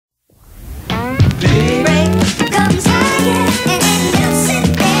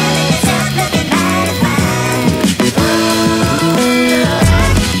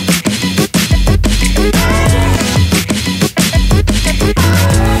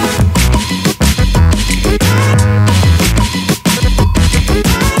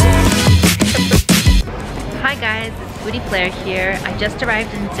just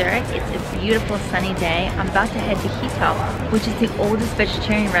arrived in Zurich. It's a beautiful sunny day. I'm about to head to Hiltl, which is the oldest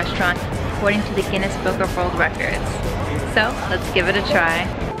vegetarian restaurant according to the Guinness Book of World Records. So let's give it a try.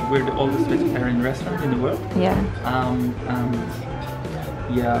 We're the oldest vegetarian restaurant in the world. Yeah.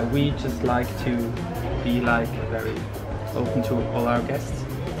 Yeah, we just like to be like very open to all our guests,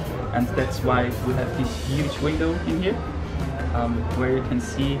 and that's why we have this huge window in here, where you can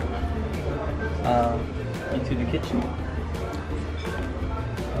see into the kitchen,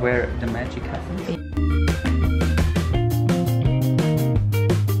 where the magic happens.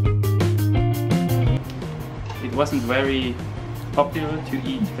 It wasn't very popular to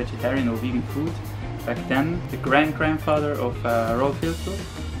eat vegetarian or vegan food back then. The grandfather of Rolf Hiltl,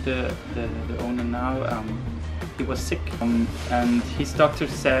 the owner now, he was sick, and his doctor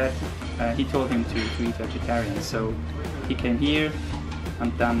said he told him to eat vegetarian. So he came here,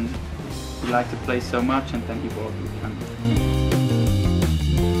 and then he liked the place so much, and then he bought it.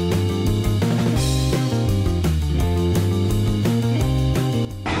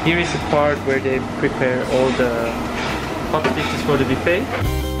 Here is the part where they prepare all the hot dishes for the buffet.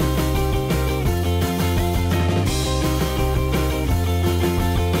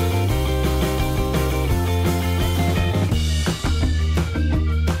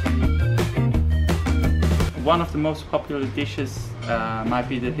 One of the most popular dishes might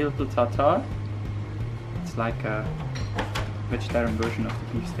be the Hiltl tartare. It's like a vegetarian version of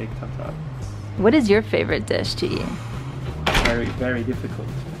the beefsteak tartare. What is your favorite dish to eat? Very, very difficult.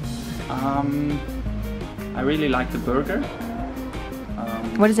 I really like the burger.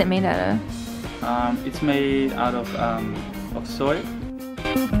 What is it made out of? It's made out of soy.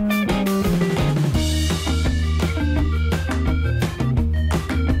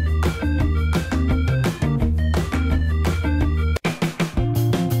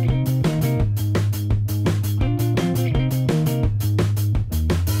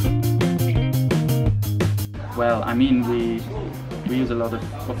 Well, I mean, we use a lot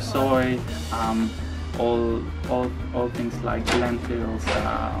of soy, all things like lentils.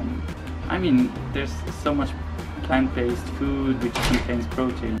 I mean, there's so much plant-based food which contains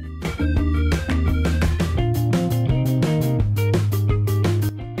protein.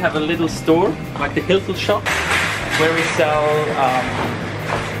 We have a little store, like the Hiltl shop, where we sell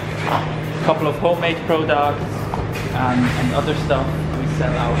a couple of homemade products and other stuff. We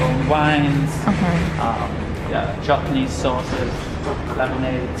sell our own wines. Yeah, chutneys, sauces,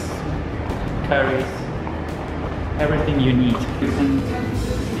 lemonades, curries, everything you need.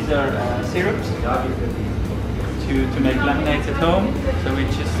 These are syrups to make lemonades at home. So we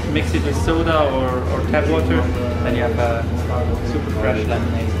just mix it with soda or tap water, then you have a super fresh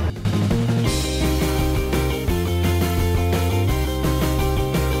lemonade.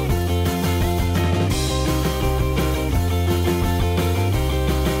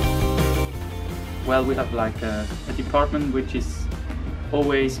 Well, we have like a department which is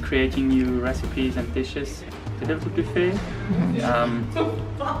always creating new recipes and dishes. The Hiltl buffet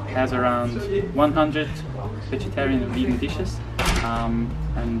has around 100 vegetarian and vegan dishes,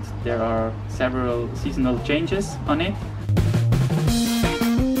 and there are several seasonal changes on it.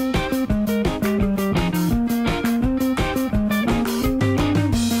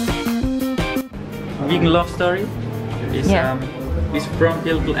 Vegan Love Story is from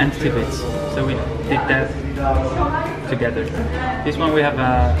Hiltl and Tibet. So we did that together. This one we have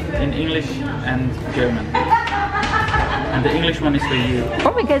in English and German. And the English one is for you.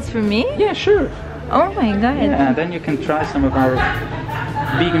 Oh my god, it's for me? Yeah, sure. Oh my god. Yeah, then you can try some of our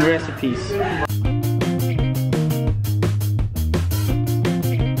vegan recipes.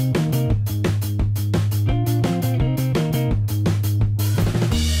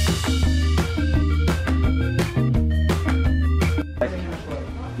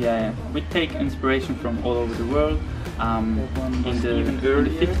 Yeah, we take inspiration from all over the world. In the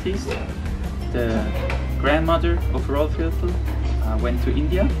early 50s, the grandmother of Rolf Hiltl went to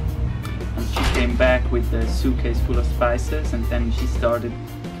India, and she came back with a suitcase full of spices, and then she started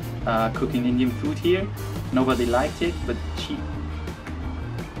cooking Indian food here. Nobody liked it, but she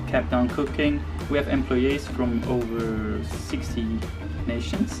kept on cooking. We have employees from over 60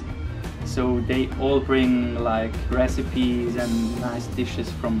 nations. So they all bring like recipes and nice dishes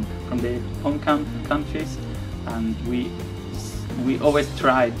from their own countries, and we always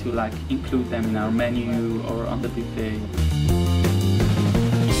try to like include them in our menu or on the buffet.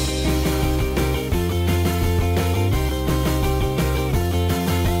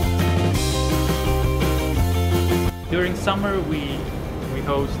 During summer we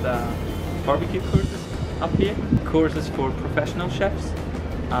host barbecue courses up here, courses for professional chefs.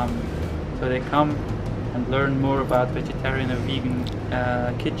 So they come and and learn more about vegetarian or vegan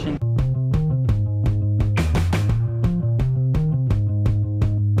kitchen.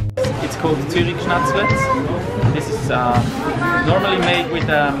 It's called Zurich Schnatzlets. This is normally made with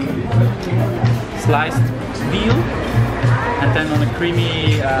sliced veal and then on a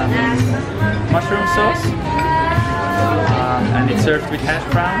creamy mushroom sauce. And it's served with hash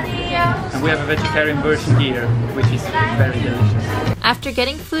brown. And we have a vegetarian version here, which is very delicious. After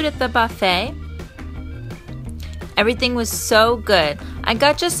getting food at the buffet, everything was so good. I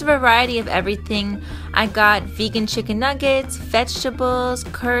got just a variety of everything. I got vegan chicken nuggets, vegetables,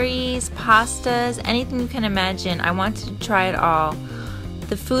 curries, pastas, anything you can imagine. I wanted to try it all.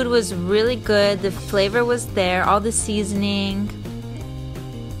 The food was really good. The flavor was there, all the seasoning.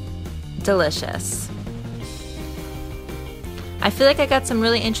 Delicious. I feel like I got some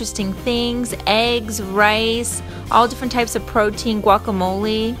really interesting things: eggs, rice, all different types of protein,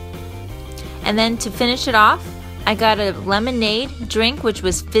 guacamole. And then to finish it off, I got a lemonade drink which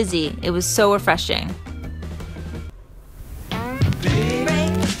was fizzy. It was so refreshing.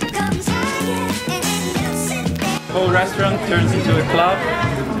 The whole restaurant turns into a club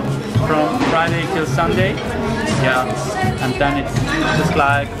from Friday till Sunday. Yeah, and then it's just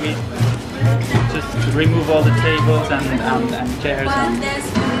like we just remove all the tables and chairs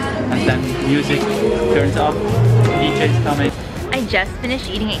and then music turns up, DJs coming. I just finished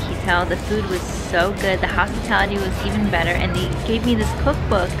eating at Hiltl. The food was so good, the hospitality was even better, and they gave me this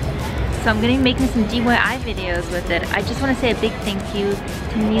cookbook. So I'm going to be making some DIY videos with it. I just want to say a big thank you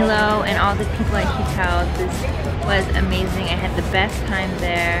to Milo and all the people at Hiltl. This was amazing. I had the best time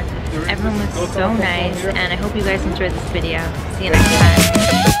there. Everyone was so nice, and I hope you guys enjoyed this video. See you next time.